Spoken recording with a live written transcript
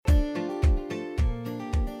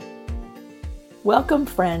Welcome,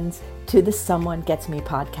 friends, to the Someone Gets Me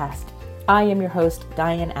podcast. I am your host,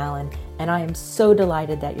 Diane Allen, and I am so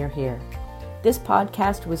delighted that you're here. This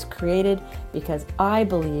podcast was created because I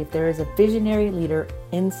believe there is a visionary leader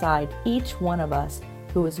inside each one of us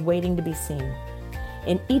who is waiting to be seen.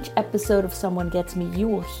 In each episode of Someone Gets Me, you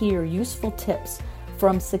will hear useful tips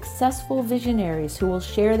from successful visionaries who will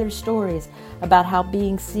share their stories about how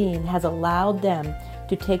being seen has allowed them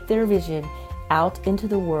to take their vision out into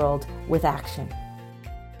the world with action.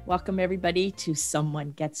 Welcome, everybody, to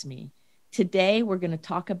Someone Gets Me. Today, we're going to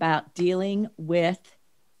talk about dealing with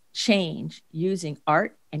change using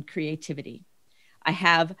art and creativity. I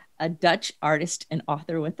have a Dutch artist and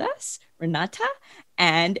author with us, Renata,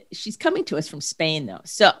 and she's coming to us from Spain, though.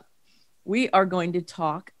 So we are going to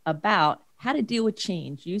talk about how to deal with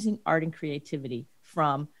change using art and creativity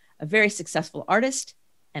from a very successful artist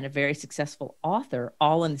and a very successful author,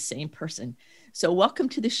 all in the same person. So welcome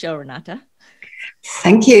to the show, Renata.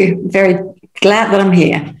 Thank you. Very glad that I'm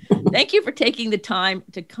here. Thank you for taking the time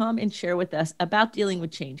to come and share with us about dealing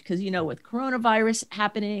with change. Because, with coronavirus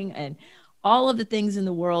happening and all of the things in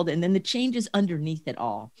the world, and then the changes underneath it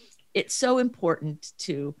all, it's so important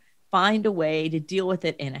to find a way to deal with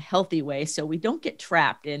it in a healthy way so we don't get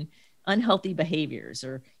trapped in unhealthy behaviors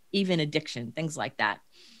or even addiction, things like that.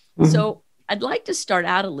 Mm-hmm. So I'd like to start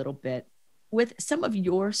out a little bit with some of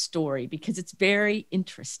your story because it's very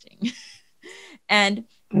interesting. And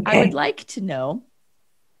I would like to know,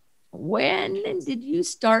 when did you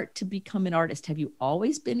start to become an artist? Have you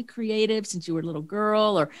always been creative since you were a little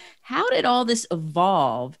girl? Or how did all this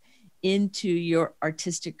evolve into your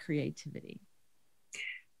artistic creativity?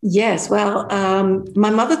 Yes, well, my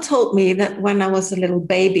mother told me that when I was a little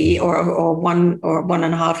baby or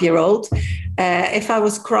 1.5 years old, if I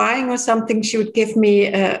was crying or something, she would give me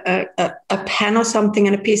a pen or something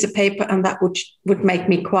and a piece of paper, and that would make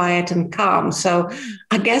me quiet and calm. So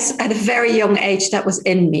I guess at a very young age, that was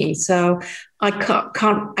in me. So I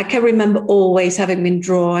can remember always having been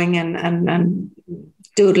drawing and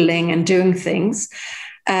doodling and doing things.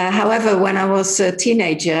 However, when I was a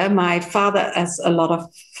teenager, my father, as a lot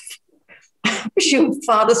of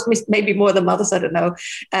fathers, maybe more than mothers, I don't know.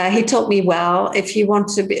 He told me, well, if you want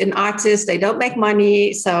to be an artist, they don't make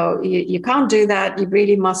money, so you can't do that. You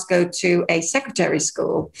really must go to a secretary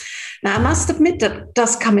school. Now, I must admit that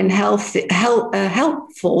does come in helpful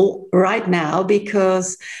right now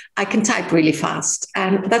because I can type really fast,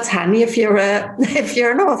 and that's handy if you're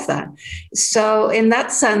an author. So in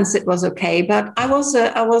that sense, it was okay. But I was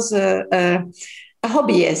a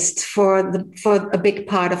hobbyist for a big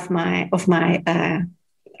part of my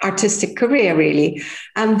artistic career, really.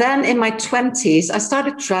 And then in my 20s, I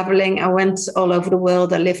started traveling. I went all over the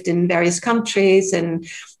world. I lived in various countries, in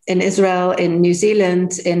Israel, in New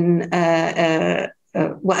Zealand, and then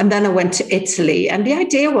I went to Italy. And the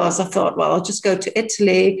idea was, I thought, well, I'll just go to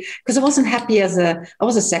Italy because I wasn't happy I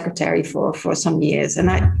was a secretary for some years,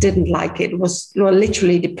 and I didn't like it. It was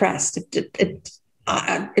literally depressed.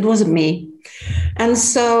 It wasn't me. And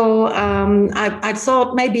so I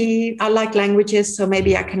thought maybe I like languages, so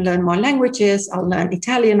maybe I can learn more languages. I'll learn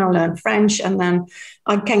Italian, I'll learn French, and then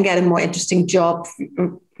I can get a more interesting job,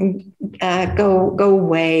 go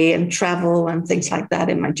away and travel and things like that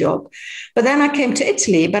in my job. But then I came to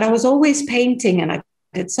Italy, but I was always painting, and I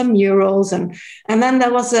did some murals, and then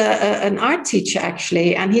there was an art teacher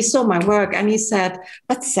actually, and he saw my work and he said,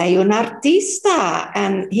 "But sei un artista,"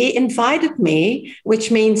 and he invited me,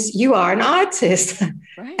 which means you are an artist.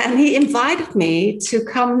 Right. And he invited me to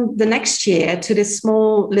come the next year to this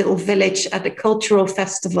small little village at a cultural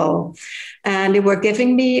festival, and they were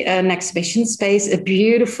giving me an exhibition space, a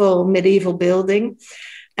beautiful medieval building.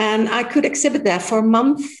 And I could exhibit there for a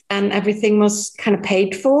month, and everything was kind of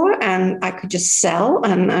paid for, and I could just sell.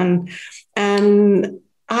 And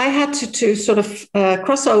I had to sort of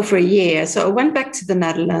cross over a year. So I went back to the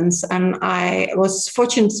Netherlands, and I was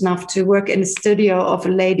fortunate enough to work in the studio of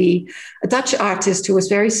a Dutch artist who was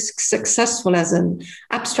very successful as an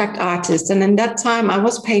abstract artist. And in that time, I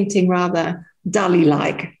was painting rather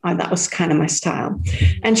Dali-like. That was kind of my style.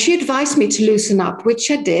 And she advised me to loosen up, which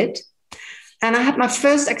I did. And I had my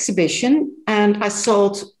first exhibition, and I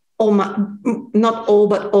sold not all,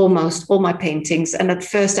 but almost all my paintings and that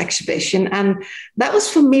first exhibition. And that was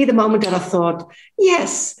for me the moment that I thought,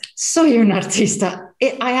 yes, soy un artista.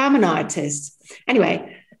 I am an artist.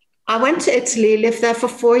 Anyway, I went to Italy, lived there for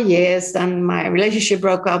 4 years, then my relationship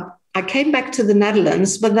broke up. I came back to the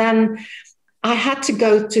Netherlands, but then I had to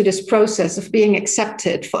go through this process of being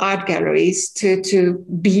accepted for art galleries to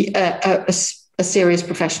be a a serious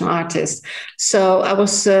professional artist. So I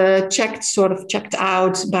was checked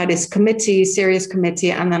out by this committee, serious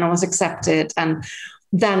committee, and then I was accepted. And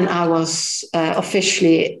then I was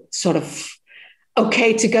officially sort of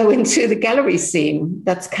okay to go into the gallery scene.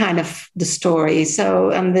 That's kind of the story.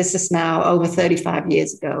 So, and this is now over 35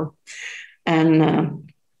 years ago. And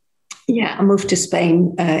I moved to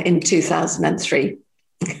Spain in 2003.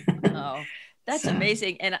 Oh, that's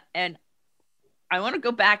amazing. And I want to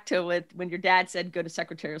go back to when your dad said go to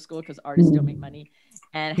secretarial school because artists don't make money,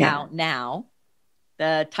 and how now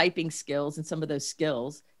the typing skills and some of those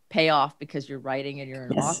skills pay off because you're writing and you're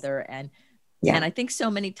an author. And I think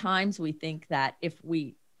so many times we think that if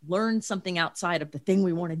we learn something outside of the thing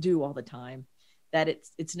we want to do all the time, that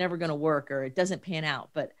it's never going to work or it doesn't pan out.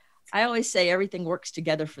 But I always say everything works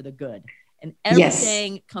together for the good, and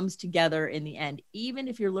everything comes together in the end. Even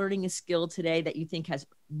if you're learning a skill today that you think has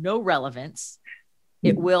no relevance,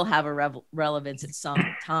 it will have a relevance at some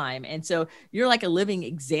time. And so you're like a living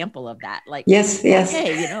example of that. Like, hey,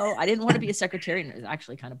 I didn't want to be a secretary, and it was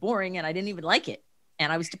actually kind of boring, and I didn't even like it.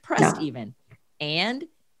 And I was depressed even. And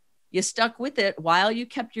you stuck with it while you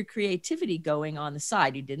kept your creativity going on the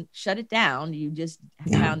side. You didn't shut it down. You just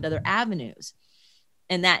found other avenues.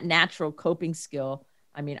 And that natural coping skill,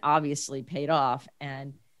 I mean, obviously paid off.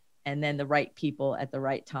 And then the right people at the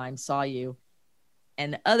right time saw you.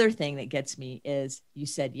 And the other thing that gets me is you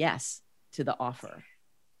said yes to the offer.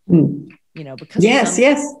 Because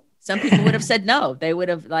some people would have said no. They would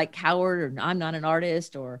have like Howard, or I'm not an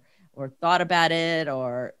artist, or thought about it,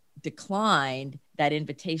 or declined that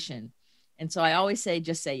invitation. And so I always say,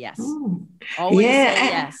 just say yes. Always say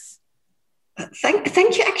yes.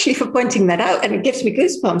 Thank you actually for pointing that out. And it gives me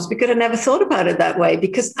goosebumps because I never thought about it that way,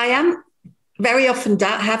 because I am very often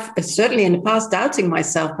certainly in the past doubting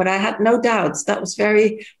myself, but I had no doubts. That was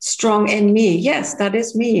very strong in me. Yes, that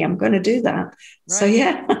is me. I'm going to do that. Right. So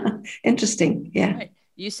interesting. Yeah. Right.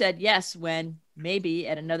 You said yes when maybe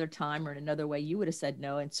at another time or in another way you would have said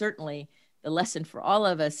no. And certainly the lesson for all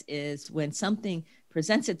of us is when something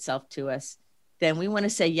presents itself to us, then we want to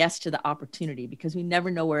say yes to the opportunity, because we never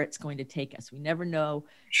know where it's going to take us. We never know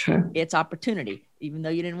its opportunity. Even though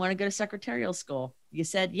you didn't want to go to secretarial school, you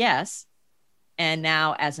said yes. And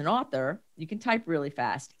now as an author, you can type really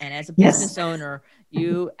fast. And as a business owner,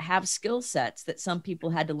 you have skill sets that some people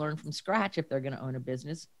had to learn from scratch if they're going to own a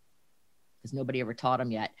business, because nobody ever taught them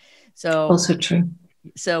yet. So also true.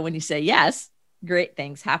 So when you say yes, great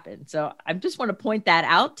things happen. So I just want to point that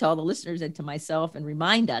out to all the listeners and to myself, and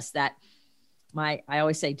remind us that I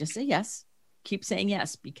always say, just say yes, keep saying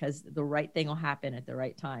yes, because the right thing will happen at the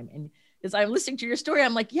right time. And as I'm listening to your story,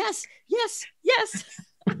 I'm like, yes.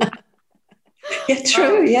 Yeah,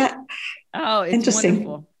 true. Yeah. Oh, it's interesting.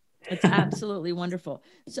 Wonderful. It's absolutely wonderful.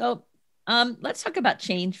 So let's talk about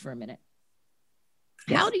change for a minute.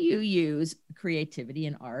 Yes. How do you use creativity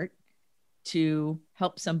and art to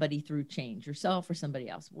help somebody through change, yourself or somebody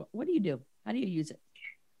else? What do you do? How do you use it?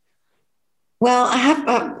 Well, I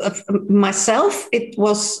have myself.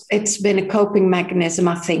 It's been a coping mechanism,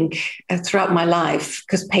 I think, throughout my life,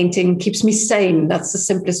 because painting keeps me sane. That's the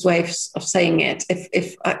simplest way of saying it.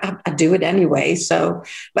 If I do it anyway. So,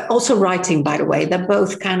 but also writing, by the way, they're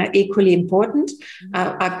both kind of equally important.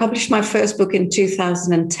 I published my first book in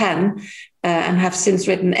 2010 and have since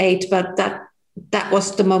written 8. But that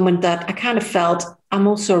was the moment that I kind of felt I'm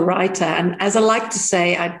also a writer. And as I like to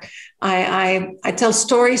say, I tell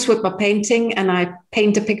stories with my painting, and I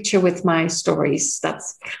paint a picture with my stories.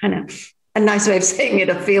 That's kind of a nice way of saying it,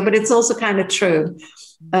 I feel, but it's also kind of true,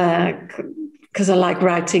 because I like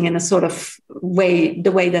writing in a sort of way,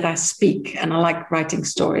 the way that I speak, and I like writing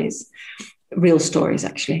stories, real stories,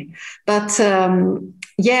 actually. But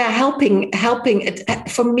helping it,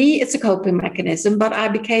 for me, it's a coping mechanism. But I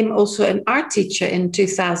became also an art teacher in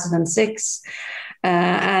 2006.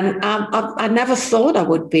 And I never thought I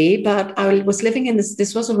would be, but I was living in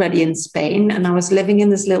this was already in Spain, and I was living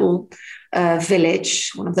in this little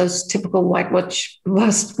village, one of those typical whitewashed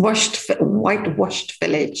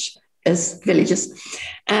villages.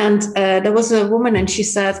 And there was a woman, and she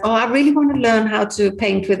said, "Oh, I really want to learn how to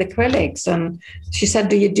paint with acrylics." And she said,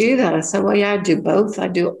 "Do you do that?" I said, "Well, yeah, I do both. I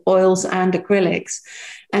do oils and acrylics."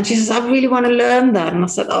 And she says, "I really want to learn that." And I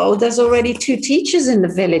said, "Oh, there's already 2 teachers in the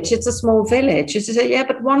village. It's a small village." She said, "Yeah,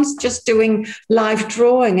 but one's just doing live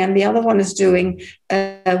drawing and the other one is doing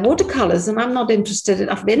watercolors. And I'm not interested.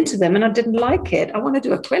 I've been to them and I didn't like it. I want to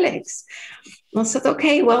do acrylics." And I said,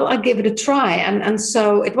 "Okay, well, I'll give it a try." And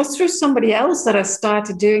so it was through somebody else that I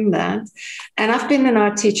started doing that. And I've been an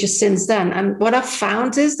art teacher since then. And what I've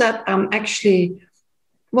found is that I'm actually,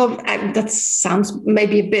 that sounds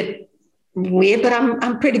maybe a bit weird, but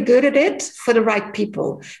I'm pretty good at it for the right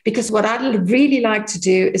people. Because what I really like to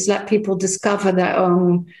do is let people discover their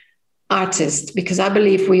own artist, because I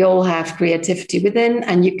believe we all have creativity within,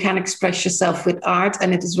 and you can express yourself with art,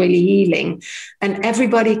 and it is really healing. And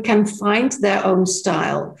everybody can find their own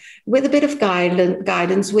style with a bit of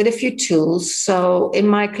guidance, with a few tools. So in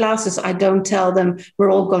my classes, I don't tell them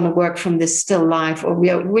we're all going to work from this still life, or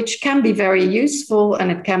which can be very useful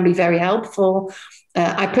and it can be very helpful.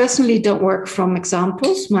 I personally don't work from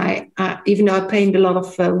examples. Even though I paint a lot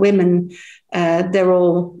of women, I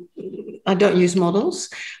don't use models.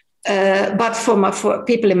 But for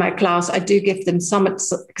people in my class, I do give them some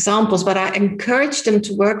examples, but I encourage them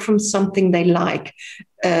to work from something they like,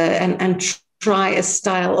 and try a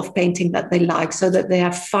style of painting that they like, so that they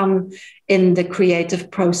have fun in the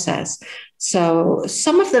creative process. So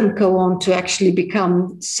some of them go on to actually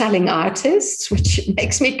become selling artists, which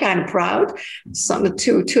makes me kind of proud.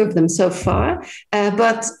 Two of them so far,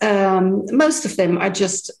 but most of them are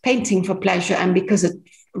just painting for pleasure and because it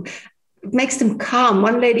makes them calm.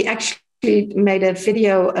 One lady actually made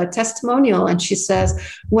a testimonial, and she says,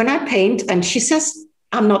 when I paint, and she says,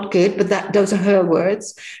 I'm not good, but those are her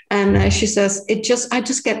words. And she says, I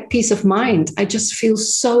just get peace of mind. I just feel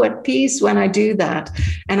so at peace when I do that.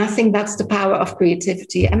 And I think that's the power of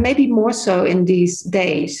creativity, and maybe more so in these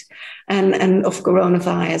days and of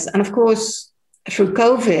coronavirus. And of course, through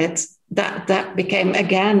COVID, that became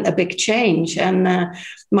again a big change. And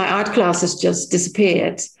my art classes just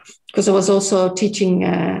disappeared, because I was also teaching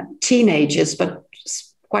teenagers, but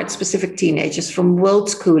quite specific teenagers from world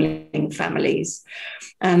schooling families.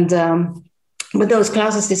 And but those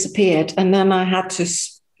classes disappeared. And then I had to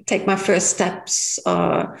take my first steps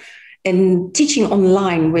in teaching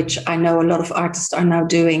online, which I know a lot of artists are now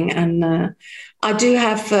doing. And I do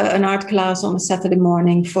have an art class on a Saturday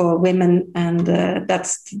morning for women. And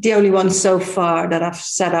that's the only one so far that I've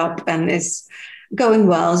set up and is going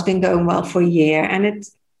well. It's been going well for a year. And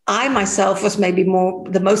I myself was maybe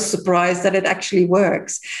the most surprised that it actually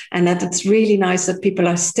works, and that it's really nice that people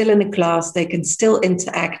are still in the class. They can still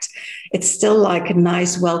interact. It's still like a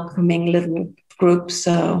nice, welcoming little group.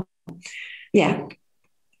 So, yeah.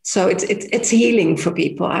 So it's healing for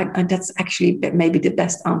people. And that's actually maybe the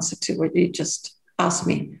best answer to what you just asked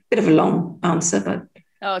me. Bit of a long answer, but.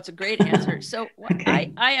 Oh, it's a great answer. So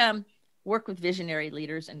okay. I work with visionary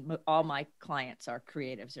leaders, and all my clients are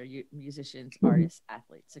creatives, are musicians, artists,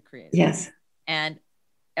 athletes, creatives. Yes. And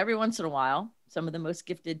every once in a while, some of the most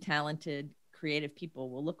gifted, talented, creative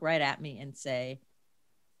people will look right at me and say,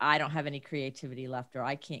 I don't have any creativity left, or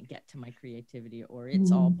I can't get to my creativity, or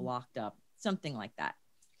it's all blocked up, something like that.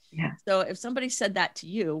 Yeah. So if somebody said that to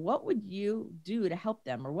you, what would you do to help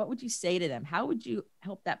them? Or what would you say to them? How would you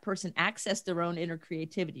help that person access their own inner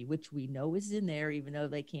creativity, which we know is in there, even though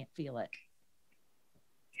they can't feel it?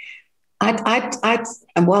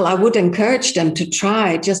 I would encourage them to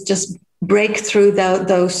try, just break through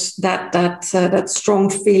that strong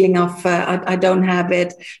feeling of I don't have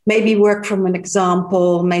it. Maybe work from an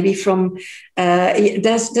example. Maybe from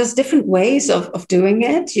there's different ways of doing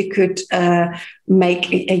it. You could make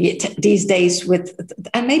these days with,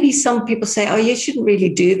 and maybe some people say, oh, you shouldn't really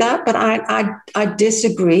do that, but I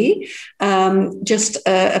disagree. Just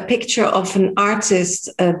a picture of an artist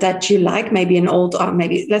that you like, maybe an old art,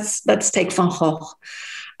 maybe let's take Van Gogh.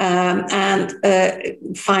 And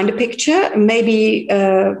find a picture, maybe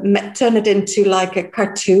turn it into like a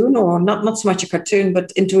cartoon, or not so much a cartoon,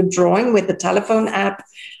 but into a drawing with the telephone app,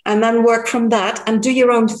 and then work from that and do your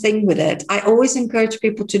own thing with it. I always encourage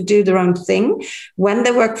people to do their own thing. When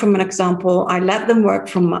they work from an example, I let them work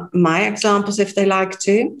from my examples if they like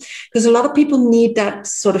to, because a lot of people need that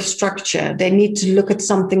sort of structure. They need to look at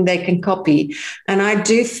something they can copy. And I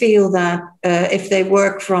do feel that if they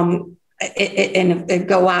work from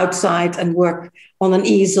go outside and work on an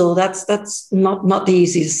easel, that's not the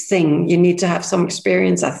easiest thing. You need to have some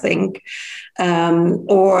experience, I think,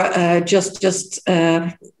 or it's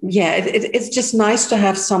just nice to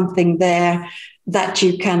have something there that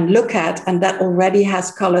you can look at and that already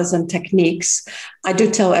has colors and techniques. I do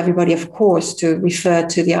tell everybody, of course, to refer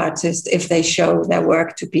to the artist if they show their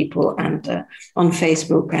work to people and on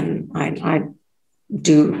Facebook, and I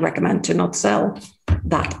do recommend to not sell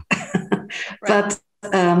that. Right.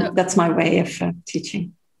 But that's my way of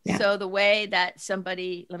teaching. Yeah. So the way that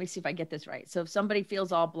somebody, let me see if I get this right. So if somebody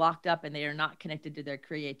feels all blocked up and they are not connected to their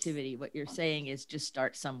creativity, what you're saying is just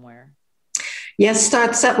start somewhere. Yes,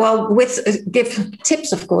 well, with give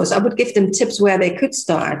tips, of course. I would give them tips where they could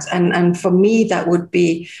start. And for me, that would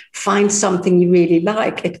be find something you really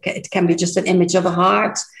like. It can be just an image of a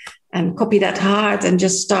heart and copy that heart and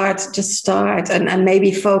just start and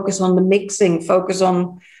maybe focus on the mixing,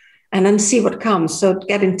 and then see what comes. So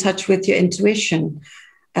get in touch with your intuition.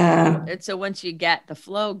 And so once you get the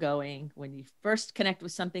flow going, when you first connect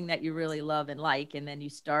with something that you really love and like, and then you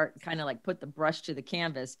start kind of like put the brush to the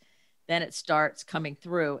canvas, then it starts coming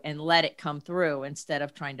through, and let it come through instead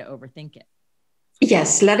of trying to overthink it.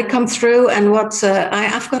 Yes, let it come through. And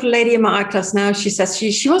I've got a lady in my art class now. She says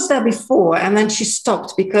she was there before, and then she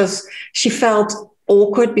stopped because she felt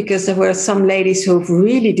awkward because there were some ladies who've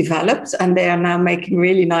really developed and they are now making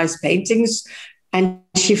really nice paintings. And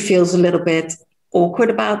she feels a little bit awkward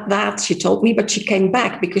about that. She told me, but she came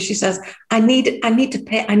back because she says, I need to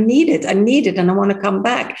pay. I need it. And I want to come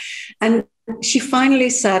back. And she finally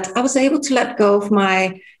said, I was able to let go of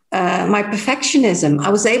my perfectionism. I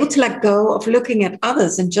was able to let go of looking at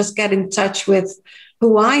others and just get in touch with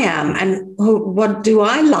who I am and what do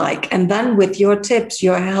I like. And then with your tips,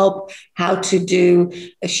 your help, how to do,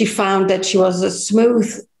 she found that she was a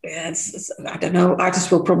smooth, I don't know,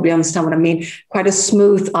 artists will probably understand what I mean, quite a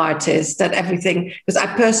smooth artist, that everything, because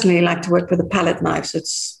I personally like to work with a palette knife, so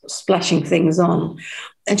it's splashing things on.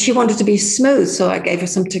 And she wanted to be smooth, so I gave her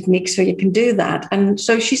some techniques so you can do that. And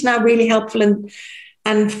so she's now really helpful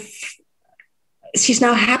and she's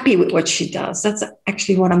now happy with what she does. That's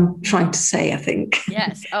actually what I'm trying to say, I think.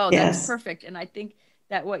 Yes. Oh, yes. That's perfect. And I think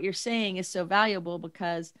that what you're saying is so valuable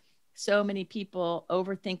because so many people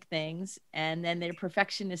overthink things and then they're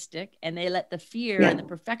perfectionistic and they let the fear and the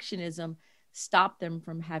perfectionism stop them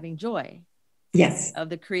from having joy. Yes. Of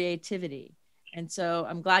the creativity. And so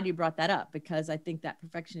I'm glad you brought that up because I think that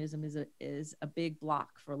perfectionism is a big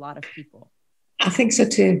block for a lot of people. I think so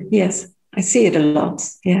too. Yes. I see it a lot.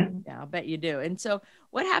 Yeah. Yeah, I'll bet you do. And so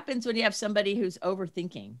what happens when you have somebody who's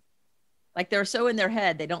overthinking? Like they're so in their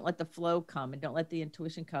head, they don't let the flow come and don't let the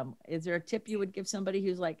intuition come. Is there a tip you would give somebody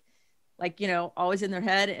who's like, always in their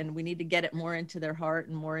head and we need to get it more into their heart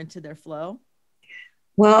and more into their flow?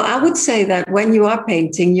 Well, I would say that when you are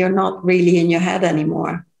painting, you're not really in your head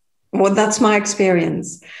anymore. Well, that's my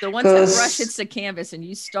experience. So once that brush hits the canvas and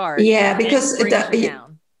you start. Yeah, because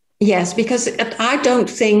yes, because I don't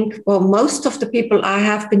think, well, most of the people I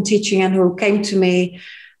have been teaching and who came to me,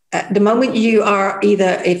 the moment you are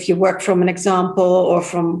either, if you work from an example or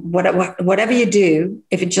from whatever you do,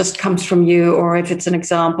 if it just comes from you or if it's an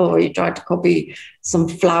example or you try to copy some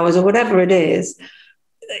flowers or whatever it is,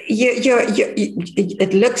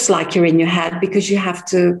 it looks like you're in your head because you have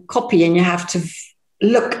to copy and you have to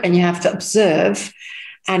look and you have to observe.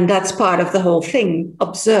 And that's part of the whole thing.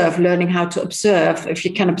 Observe, learning how to observe. If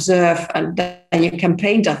you can observe, and then you can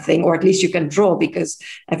paint, I think, or at least you can draw because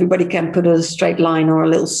everybody can put a straight line or a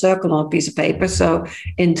little circle on a piece of paper. So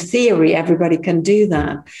in theory, everybody can do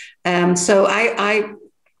that. So I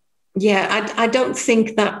don't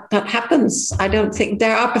think that happens. I don't think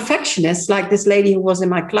there are perfectionists like this lady who was in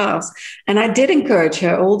my class. And I did encourage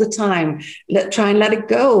her all the time, try and let it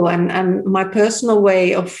go. And my personal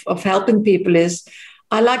way of helping people is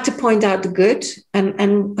I like to point out the good.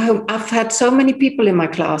 And I've had so many people in my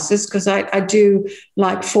classes because I do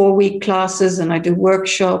like 4-week classes and I do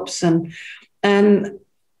workshops. And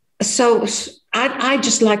so I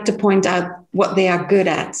just like to point out what they are good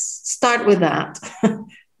at. Start with that.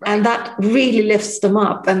 And that really lifts them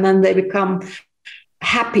up and then they become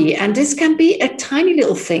happy. And this can be a tiny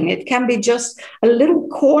little thing. It can be just a little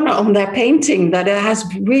corner on their painting that it has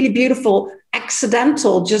really beautiful,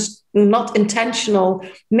 accidental, just not intentional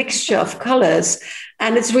mixture of colors.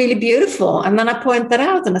 And it's really beautiful. And then I point that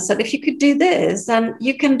out and I said, if you could do this, then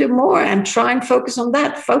you can do more and try and focus on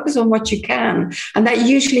that. Focus on what you can. And that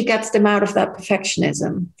usually gets them out of that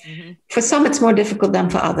perfectionism. Mm-hmm. For some, it's more difficult than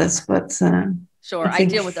for others, but... Sure. I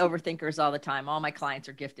deal with overthinkers all the time. All my clients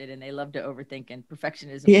are gifted and they love to overthink, and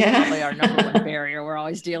perfectionism is probably our number one barrier we're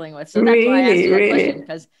always dealing with. So that's why I asked you that question,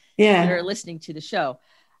 because you're listening to the show.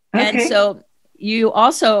 Okay. And so you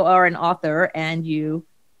also are an author and you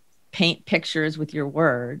paint pictures with your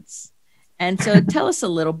words. And so tell us a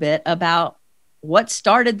little bit about what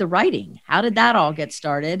started the writing. How did that all get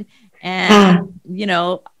started? And,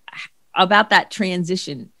 about that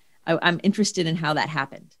transition. I'm interested in how that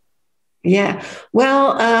happened. Yeah,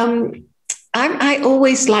 well, I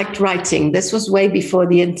always liked writing. This was way before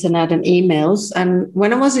the internet and emails. And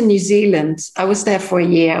when I was in New Zealand, I was there for a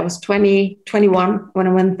year. I was 21 when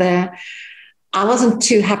I went there. I wasn't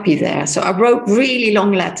too happy there. So I wrote really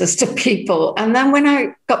long letters to people. And then when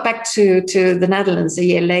I got back to the Netherlands a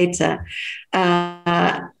year later,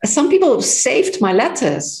 some people saved my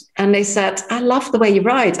letters and they said, I love the way you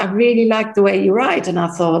write. I really like the way you write. And I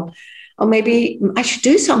thought, oh, maybe I should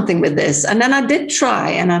do something with this. And then I did try,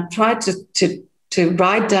 and I tried to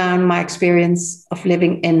write down my experience of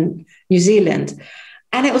living in New Zealand.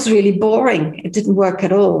 And it was really boring. It didn't work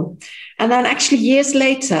at all. And then actually years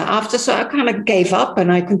later, so I kind of gave up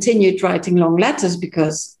and I continued writing long letters,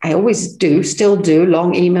 because I always still do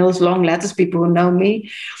long emails, long letters, people who know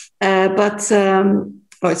me.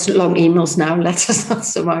 Well, it's long emails now, letters not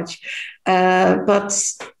so much.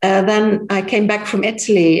 Then I came back from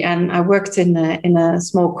Italy and I worked in a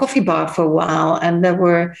small coffee bar for a while. And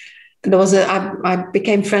I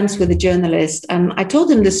became friends with a journalist, and I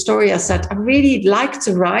told him this story. I said, I really like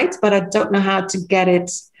to write, but I don't know how to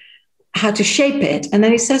shape it. And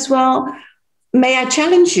then he says, well, may I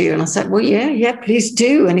challenge you? And I said, well, yeah, please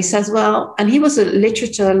do. And he says, well, and he was a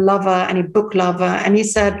literature lover and a book lover. And he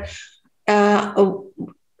said,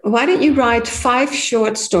 why don't you write 5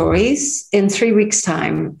 short stories in 3 weeks'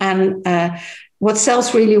 time? And what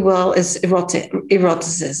sells really well is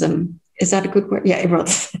eroticism. Is that a good word? Yeah,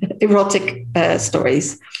 erotic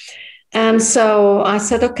stories. And so I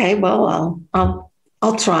said, okay, well, I'll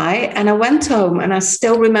try. And I went home, and I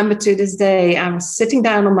still remember to this day, I was sitting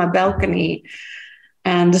down on my balcony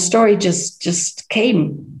and the story just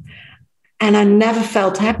came. And I never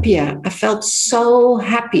felt happier. I felt so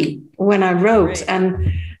happy when I wrote. Right.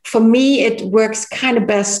 And for me, it works kind of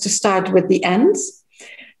best to start with the ends.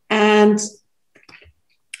 And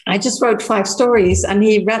I just wrote 5 stories, and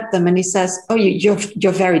he read them and he says, oh, you're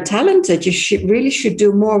very talented. You really should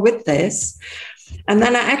do more with this. And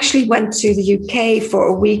then I actually went to the UK for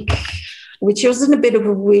a week, which was in a bit of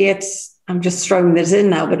a weird, I'm just throwing this in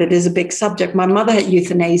now, but it is a big subject. My mother had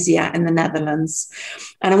euthanasia in the Netherlands,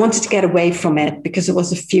 and I wanted to get away from it because it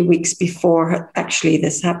was a few weeks before actually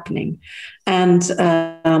this happening. And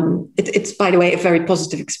it's, by the way, a very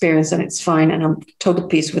positive experience, and it's fine. And I'm total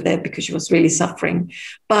peace with it because she was really suffering.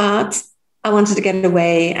 But I wanted to get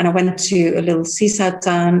away, and I went to a little seaside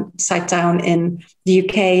town in the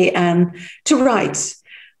UK and to write.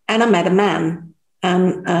 And I met a man.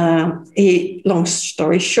 And long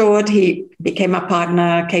story short, he became my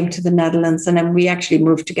partner, came to the Netherlands, and then we actually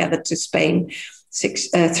moved together to Spain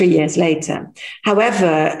 3 years later.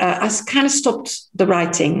 However, I kind of stopped the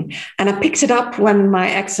writing, and I picked it up when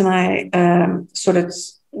my ex and I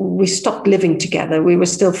we stopped living together. We were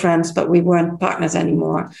still friends, but we weren't partners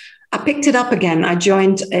anymore. I picked it up again. I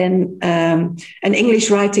joined in an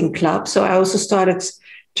English writing club. So I also started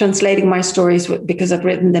translating my stories because I'd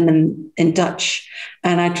written them in Dutch,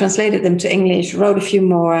 and I translated them to English, wrote a few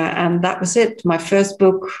more, and that was it. My first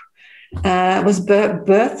book was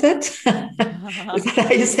Birthed. Is that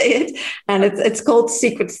how you say it? And it's called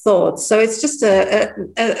Secret Thoughts. So it's just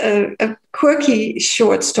a quirky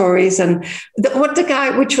short stories. And the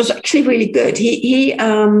guy, which was actually really good, he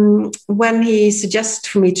when he suggested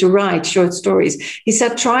for me to write short stories, he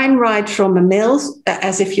said, try and write from a male,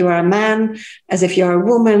 as if you are a man, as if you're a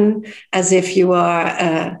woman, as if you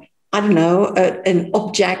are, an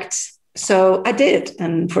object. So I did.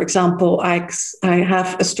 And for example, I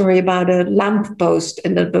have a story about a lamppost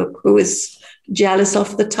in the book who is jealous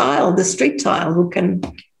of the street tile, who can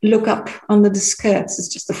look up under the skirts. It's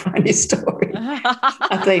just a funny story,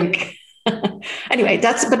 I think. Anyway,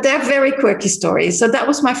 but they're very quirky stories. So that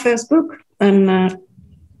was my first book and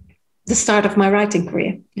the start of my writing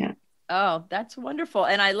career. Yeah. Oh, that's wonderful.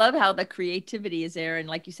 And I love how the creativity is there. And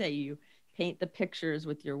like you say, you paint the pictures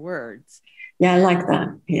with your words. Yeah, I like that.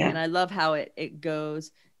 Yeah. And I love how it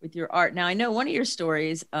goes with your art. Now, I know one of your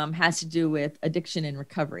stories has to do with addiction and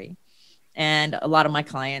recovery. And a lot of my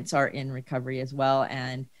clients are in recovery as well.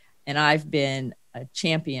 And I've been a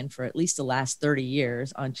champion for at least the last 30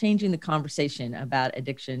 years on changing the conversation about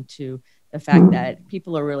addiction to the fact that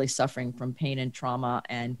people are really suffering from pain and trauma,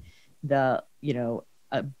 and the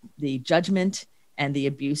judgment and the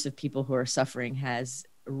abuse of people who are suffering has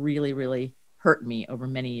really, really hurt me over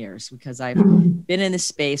many years, because I've been in this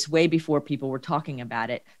space way before people were talking about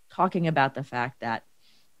the fact that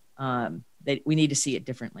we need to see it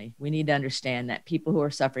differently. We need to understand that people who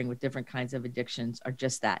are suffering with different kinds of addictions are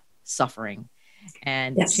just that, suffering,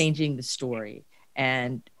 and yes, changing the story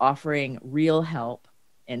and offering real help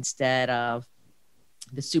instead of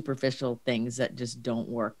the superficial things that just don't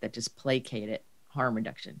work, that just placate it, harm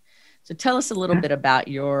reduction. So tell us a little bit about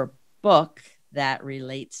your book that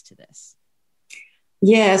relates to this.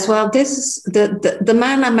 Yes, well, this is the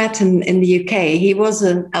man I met in the UK. He was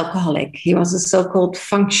an alcoholic. He was a so-called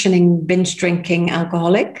functioning binge drinking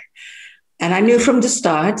alcoholic. And I knew from the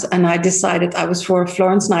start, and I decided I was for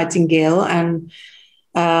Florence Nightingale. And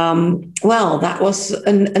Well, that was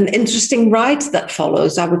an interesting ride that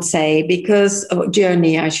follows, I would say, because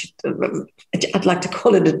journey. I'd like to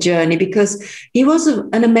call it a journey because he was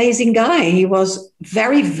an amazing guy. He was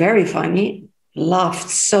very, very funny. Laughed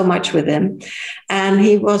so much with him, and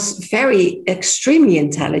he was very extremely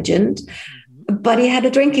intelligent. But he had a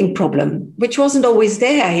drinking problem, which wasn't always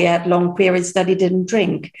there. He had long periods that he didn't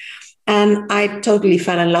drink. And I totally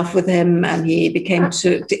fell in love with him, and he came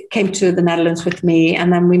to the Netherlands with me,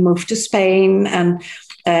 and then we moved to Spain. And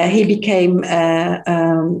he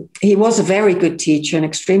was a very good teacher, an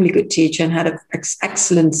extremely good teacher, and had an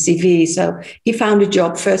excellent CV. So he found a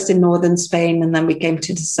job first in northern Spain, and then we came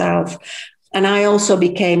to the south. And I also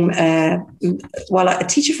became, a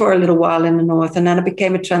teacher for a little while in the north, and then I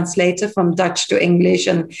became a translator from Dutch to English,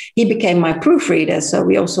 and he became my proofreader. So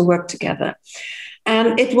we also worked together.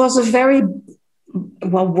 And it was a very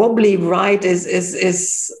wobbly ride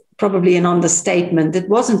is probably an understatement. It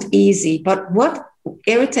wasn't easy, but what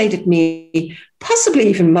irritated me possibly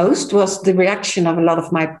even most was the reaction of a lot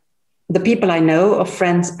of the people I know, of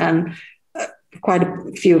friends, and quite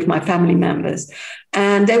a few of my family members.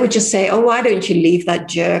 And they would just say, oh, why don't you leave that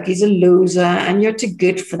jerk? He's a loser and you're too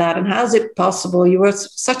good for that. And how's it possible? You were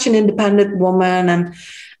such an independent woman.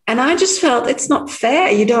 And I just felt it's not fair.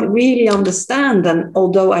 You don't really understand. And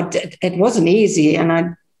although it wasn't easy, and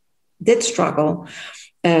I did struggle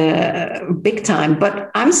big time, but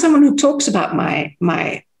I'm someone who talks about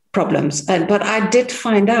my problems. But I did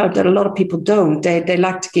find out that a lot of people don't. They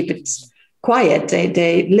like to keep it quiet.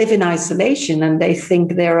 They live in isolation, and they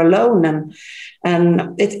think they're alone.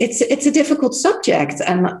 And it's a difficult subject.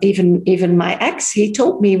 And even my ex, he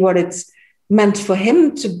told me what it's meant for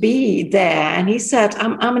him to be there. And he said,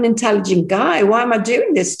 I'm an intelligent guy. Why am I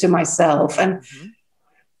doing this to myself? And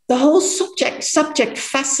the whole subject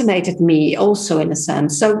fascinated me also, in a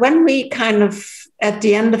sense. So when we kind of, at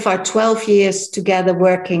the end of our 12 years together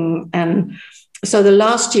working, and so the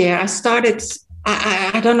last year I started,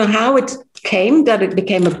 I don't know how it came that it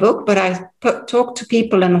became a book, but I talked to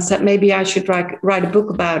people and I said, maybe I should write a book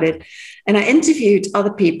about it. And I interviewed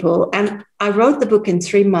other people, and I wrote the book in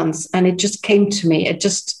 3 months, and it just came to me.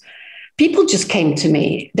 People just came to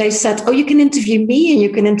me. They said, oh, you can interview me and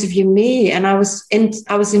you can interview me. And I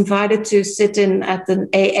was invited to sit in at an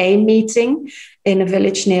AA meeting in a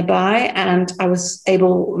village nearby. And I'm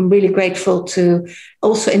really grateful to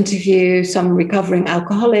also interview some recovering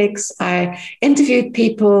alcoholics. I interviewed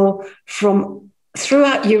people from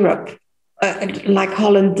throughout Europe, like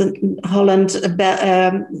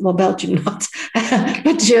Belgium not,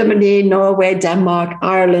 but Germany, Norway, Denmark,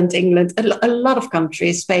 Ireland, England, a lot of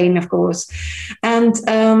countries, Spain, of course. And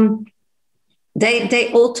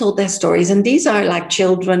they all told their stories. And these are like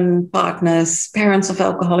children, partners, parents of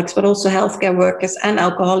alcoholics, but also healthcare workers and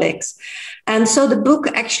alcoholics. And so the book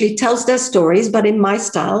actually tells their stories, but in my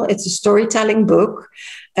style. It's a storytelling book.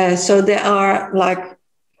 So there are like,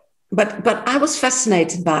 But I was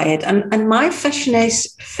fascinated by it. And my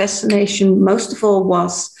fascination most of all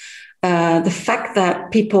was the fact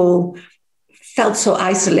that people felt so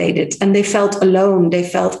isolated and they felt alone. They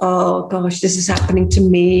felt, oh, gosh, this is happening to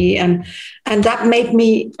me. And that made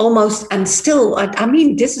me almost, and still, I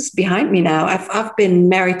mean, this is behind me now. I've been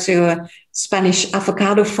married to a Spanish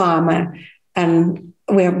avocado farmer, and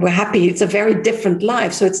we're happy. It's a very different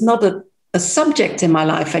life. So it's not a subject in my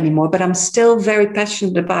life anymore, but I'm still very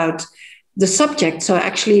passionate about the subject. So I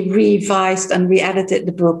actually revised and re-edited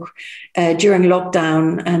the book during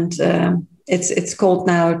lockdown, and it's called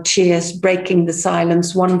now Cheers, Breaking the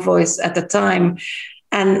Silence, One Voice at a Time.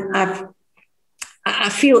 And I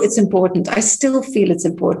feel it's important. I still feel it's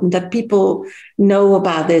important that people know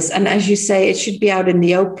about this. And as you say, it should be out in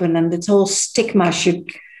the open, and this whole stigma should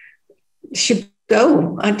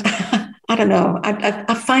go. I don't know.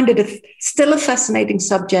 I find it still a fascinating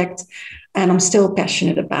subject, and I'm still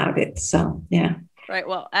passionate about it. So, yeah. Right.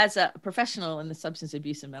 Well, as a professional in the substance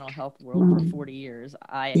abuse and mental health world for 40 years,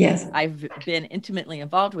 I've been intimately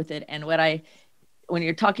involved with it. And when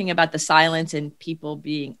you're talking about the silence and people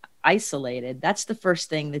being isolated, that's the first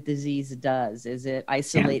thing that disease does, is it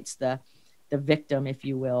isolates the victim, if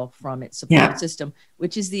you will, from its support system,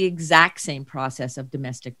 which is the exact same process of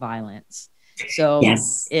domestic violence. So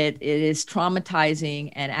it is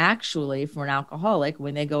traumatizing. And actually, for an alcoholic,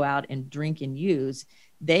 when they go out and drink and use,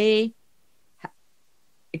 they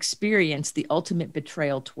experience the ultimate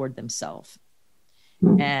betrayal toward themselves.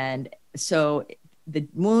 And so the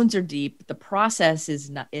wounds are deep. The process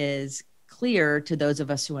is clear to those of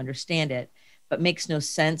us who understand it, but makes no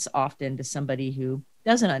sense often to somebody who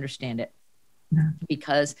doesn't understand it,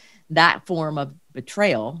 because that form of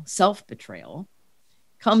betrayal, self-betrayal,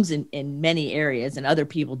 comes in many areas, and other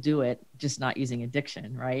people do it, just not using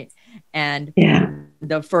addiction, right? And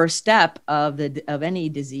the first step of any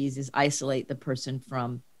disease is isolate the person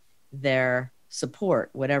from their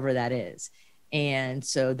support, whatever that is. And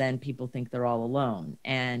so then people think they're all alone.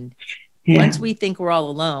 And once we think we're all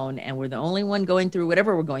alone and we're the only one going through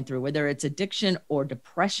whatever we're going through, whether it's addiction or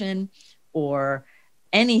depression or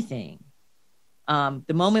anything,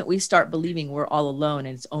 the moment we start believing we're all alone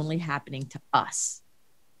and it's only happening to us,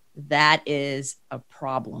 that is a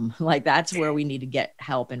problem. Like, that's where we need to get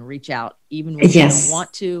help and reach out, even when we don't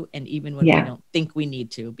want to, and even when we don't think we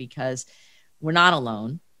need to, because we're not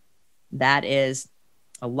alone. That is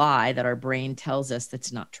a lie that our brain tells us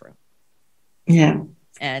that's not true. Yeah.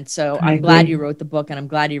 And so I'm glad you wrote the book, and I'm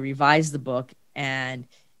glad you revised the book, and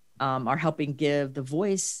are helping give the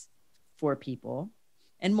voice for people.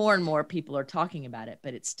 And more people are talking about it,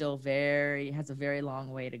 but it's still has a very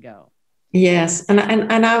long way to go. Yes, and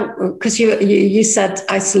I, because you said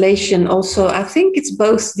isolation also, I think it's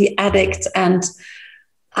both the addict and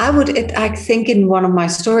I think in one of my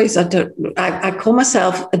stories, I call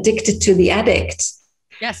myself addicted to the addict.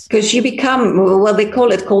 Yes. Because you become, well, they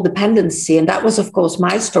call it codependency. And that was, of course,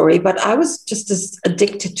 my story, but I was just as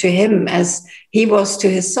addicted to him as he was to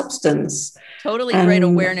his substance. Totally great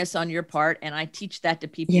awareness on your part. And I teach that to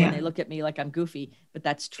people and they look at me like I'm goofy, but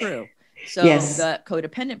that's true. So the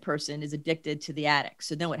codependent person is addicted to the addict.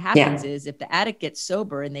 So then what happens is, if the addict gets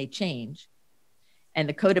sober and they change, and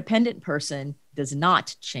the codependent person does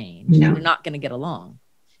not change, they're not going to get along.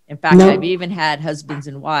 In fact, I've even had husbands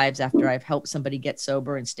and wives, after I've helped somebody get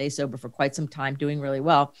sober and stay sober for quite some time, doing really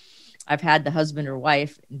well, I've had the husband or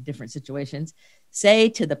wife in different situations say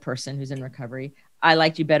to the person who's in recovery, I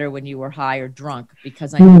liked you better when you were high or drunk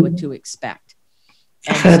because I knew what to expect.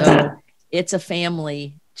 And so it's a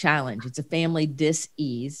family challenge. It's a family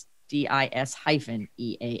dis-ease, DIS-EASE.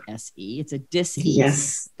 It's a dis-ease.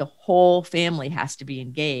 Yes. The whole family has to be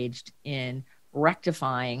engaged in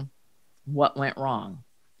rectifying what went wrong.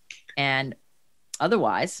 And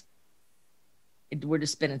otherwise, we're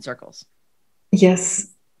just spinning circles. Yes,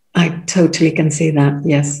 I totally can see that.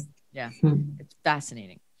 Yes. Yeah, it's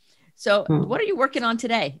fascinating. So what are you working on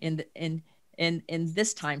today in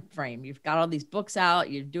this time frame? You've got all these books out,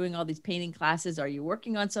 you're doing all these painting classes. Are you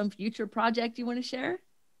working on some future project you want to share?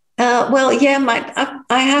 Well,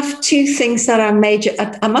 I have two things that are major.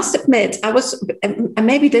 I must admit, and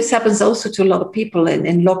maybe this happens also to a lot of people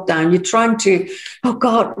in lockdown. You're trying to, oh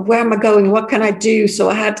God, where am I going? What can I do? So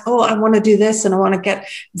I want to do this, and I want to get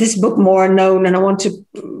this book more known, and I want to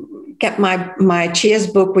get my Cheers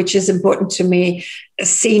book, which is important to me,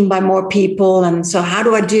 seen by more people. And so how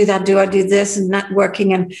do I do that? Do I do this and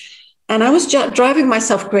networking? And I was just driving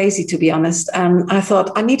myself crazy, to be honest. And I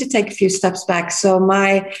thought I need to take a few steps back. So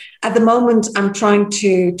at the moment, I'm trying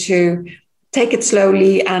to take it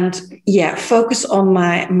slowly and focus on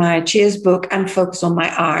my Cheers book and focus on my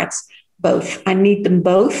art. Both. I need them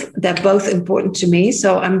both. They're both important to me.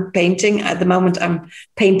 So I'm painting. At the moment, I'm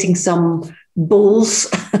painting some bulls,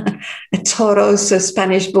 toros, so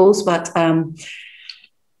Spanish bulls, but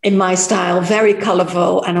in my style, very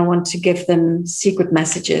colorful, and I want to give them secret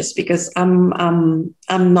messages because I'm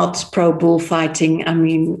not pro bullfighting. I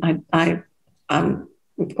mean, I'm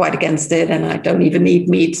quite against it, and I don't even eat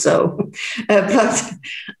meat. So, but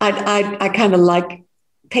I kind of like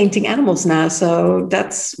painting animals now. So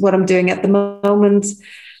that's what I'm doing at the moment.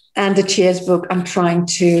 And the Cheers book, I'm trying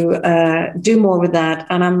to do more with that,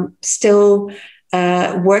 and I'm still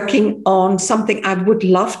working on something I would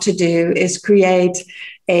love to do is create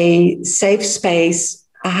a safe space.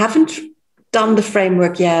 I haven't done the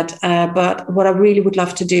framework yet, but what I really would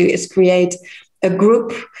love to do is create a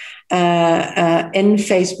group in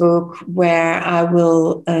Facebook where I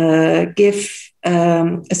will give,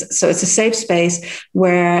 so it's a safe space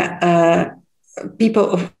where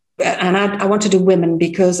people, and I want to do women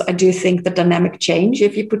because I do think the dynamic change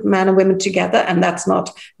if you put men and women together, and that's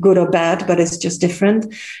not good or bad, but it's just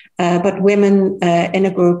different. But women in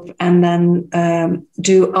a group, and then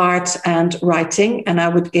do art and writing, and I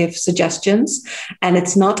would give suggestions. And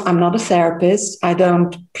I'm not a therapist. I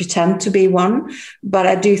don't pretend to be one, but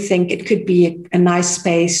I do think it could be a nice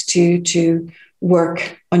space to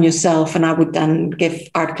work on yourself. And I would then give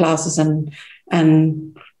art classes and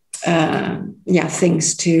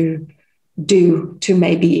things to do to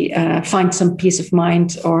maybe find some peace of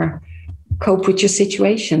mind or cope with your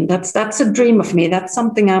situation. That's a dream of me. That's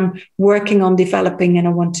something I'm working on developing, and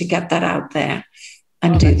I want to get that out there.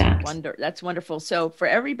 and do that. That's wonderful. So for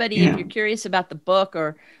everybody, if you're curious about the book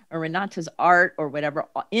or Renata's art or whatever,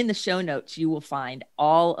 in the show notes, you will find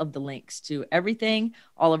all of the links to everything,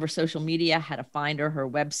 all of her social media, how to find her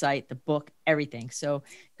website, the book, everything. So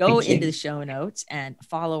go into the show notes and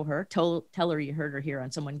follow her. Tell her you heard her here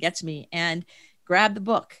on Someone Gets Me, and grab the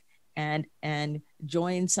book and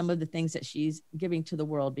join some of the things that she's giving to the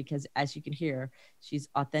world, because as you can hear, she's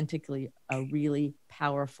authentically a really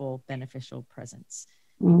powerful, beneficial presence.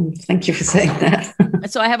 Thank you for saying that.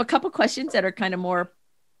 So I have a couple questions that are kind of more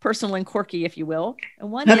personal and quirky, if you will.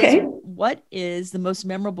 And one is, what is the most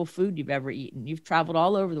memorable food you've ever eaten? You've traveled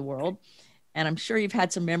all over the world, and I'm sure you've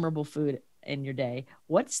had some memorable food in your day.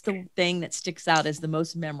 What's the thing that sticks out as the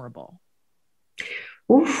most memorable?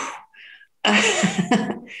 Oof.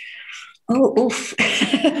 Oof.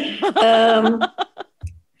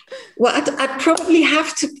 Well, I'd probably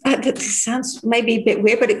have to, that sounds maybe a bit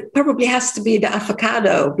weird, but it probably has to be the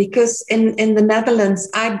avocado, because in the Netherlands,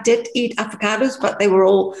 I did eat avocados, but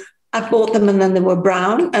I bought them and then they were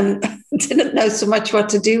brown and didn't know so much what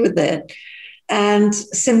to do with it. And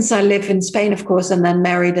since I live in Spain, of course, and then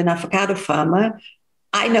married an avocado farmer,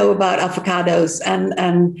 I know about avocados,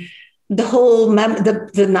 and the whole,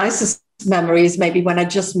 the nicest memories maybe when I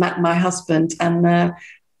just met my husband, and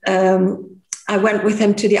I went with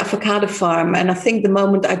him to the avocado farm. And I think the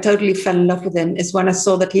moment I totally fell in love with him is when I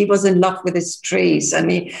saw that he was in love with his trees. And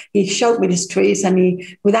he showed me his trees, and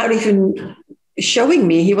he, without even showing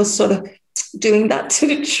me, he was sort of doing that to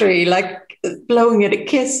the tree, like blowing it a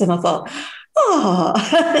kiss. And I thought,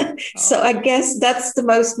 oh, so I guess that's the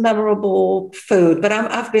most memorable food. But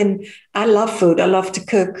I love food. I love to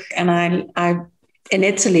cook. And I in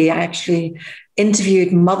Italy, I actually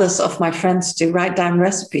interviewed mothers of my friends to write down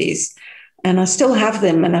recipes. And I still have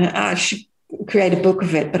them, and I should create a book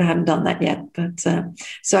of it, but I haven't done that yet. But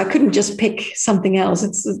so I couldn't just pick something else.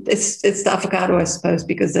 It's the avocado, I suppose,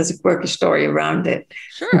 because there's a quirky story around it.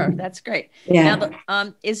 Sure, that's great. Yeah.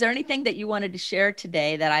 Now, is there anything that you wanted to share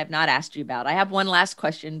today that I have not asked you about? I have one last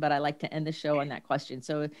question, but I like to end the show on that question.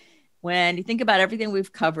 So when you think about everything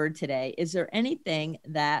we've covered today, is there anything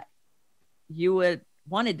that you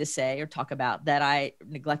wanted to say or talk about that I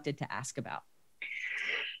neglected to ask about?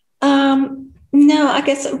 No, I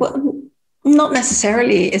guess not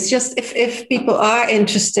necessarily. It's just if people are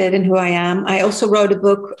interested in who I am. I also wrote a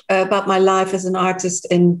book about my life as an artist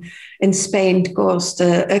in Spain called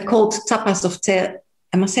Tapas of Tales.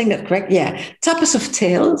 Am I saying that correct? Yeah, Tapas of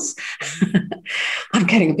Tales. I'm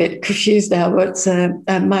getting a bit confused now, but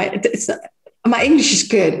my English is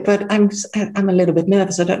good, but I'm a little bit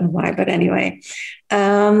nervous. I don't know why, but anyway,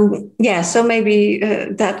 so maybe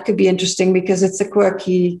that could be interesting, because it's a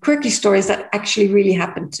quirky stories that actually really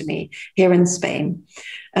happened to me here in Spain,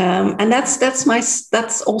 and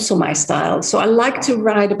that's also my style. So I like to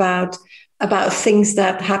write about things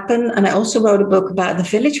that happen, and I also wrote a book about the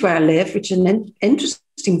village where I live, which is an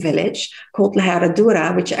interesting village called La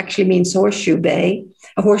Herradura, which actually means horseshoe bay.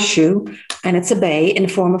 A horseshoe, and it's a bay in the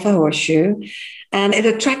form of a horseshoe, and it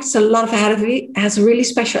attracts a lot of energy. It has a really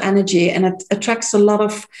special energy, and it attracts a lot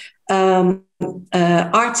of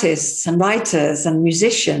artists and writers and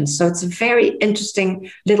musicians. So it's a very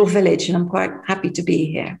interesting little village, and I'm quite happy to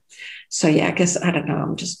be here. So yeah, I guess, I don't know,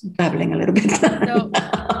 I'm just babbling a little bit.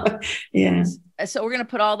 Yeah. So we're going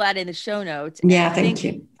to put all that in the show notes. Yeah, thank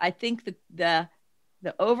you. I think the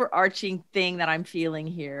overarching thing that I'm feeling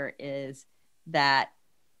here is that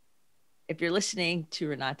if you're listening to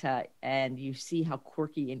Renata and you see how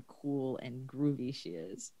quirky and cool and groovy she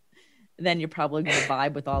is, then you're probably going to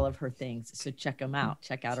vibe with all of her things. So check them out.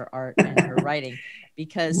 Check out her art and her writing,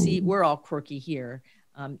 because see, we're all quirky here.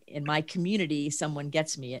 In my community, Someone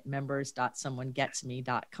Gets Me at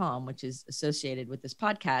members.someonegetsme.com, which is associated with this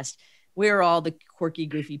podcast. We're all the quirky,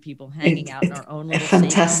 goofy people hanging out in our own little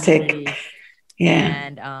fantastic. Yeah.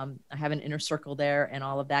 And I have an inner circle there and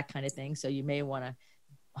all of that kind of thing. So you may want to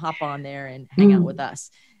hop on there and hang out with us.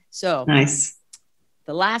 So nice.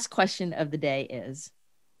 The last question of the day is,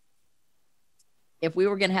 if we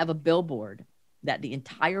were going to have a billboard that the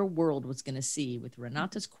entire world was going to see with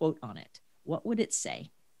Renata's quote on it, what would it say?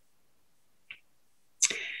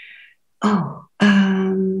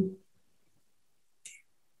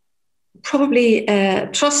 Probably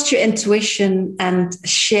trust your intuition and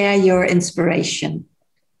share your inspiration.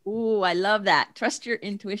 Ooh, I love that. Trust your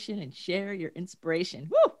intuition and share your inspiration.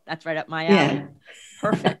 Woo, that's right up my alley. Yeah.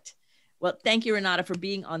 Perfect. Well, thank you, Renata, for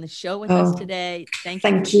being on the show with us today. Thank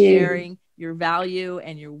you for sharing your value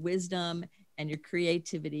and your wisdom and your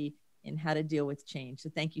creativity in how to deal with change. So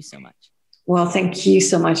thank you so much. Well, thank you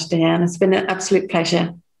so much, Diane. It's been an absolute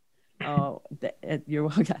pleasure. Oh,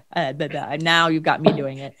 Now you've got me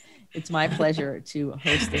doing it. It's my pleasure to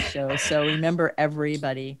host this show. So remember,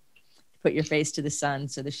 everybody, put your face to the sun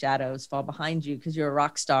so the shadows fall behind you, because you're a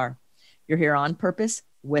rock star. You're here on purpose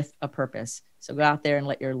with a purpose. So go out there and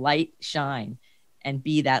let your light shine and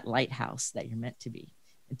be that lighthouse that you're meant to be.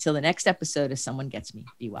 Until the next episode of Someone Gets Me,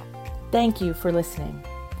 be well. Thank you for listening.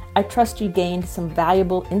 I trust you gained some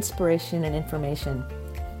valuable inspiration and information.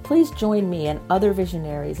 Please join me and other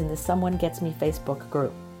visionaries in the Someone Gets Me Facebook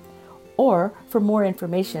group. Or for more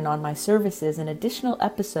information on my services and additional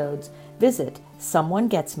episodes, visit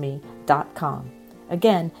someonegetsme.com.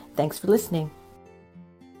 Again, thanks for listening.